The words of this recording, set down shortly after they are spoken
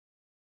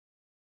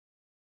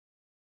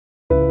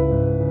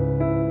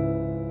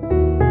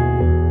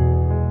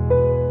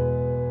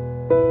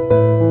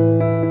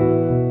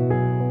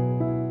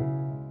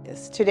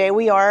Today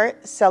we are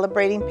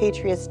celebrating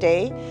Patriots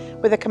Day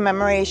with a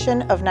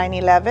commemoration of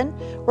 9/11.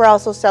 We're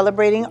also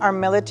celebrating our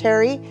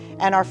military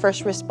and our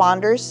first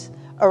responders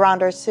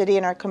around our city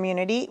and our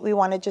community. We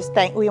wanted to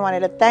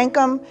thank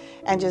them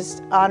and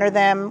just honor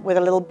them with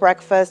a little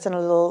breakfast and a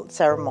little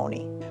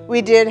ceremony.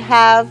 We did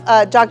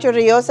have Dr.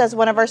 Rios as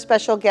one of our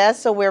special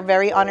guests, so we're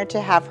very honored to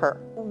have her.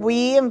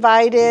 We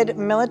invited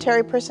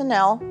military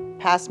personnel,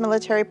 past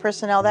military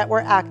personnel that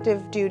were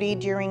active duty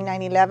during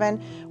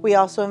 9/11. We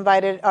also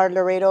invited our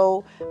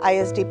Laredo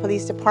ISD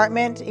Police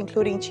Department,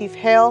 including Chief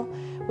Hale.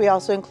 We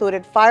also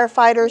included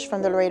firefighters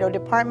from the Laredo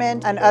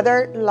Department and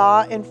other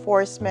law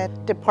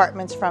enforcement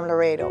departments from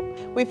Laredo.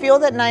 We feel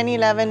that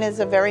 9/11 is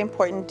a very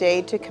important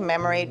day to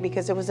commemorate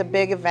because it was a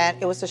big event.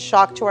 It was a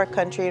shock to our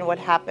country and what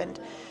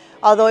happened.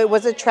 Although it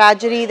was a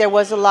tragedy, there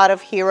was a lot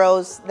of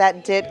heroes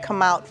that did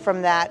come out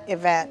from that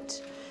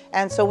event.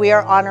 And so we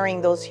are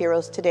honoring those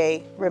heroes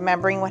today,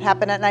 remembering what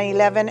happened at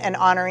 9/11 and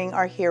honoring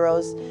our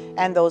heroes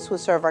and those who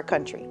serve our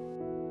country.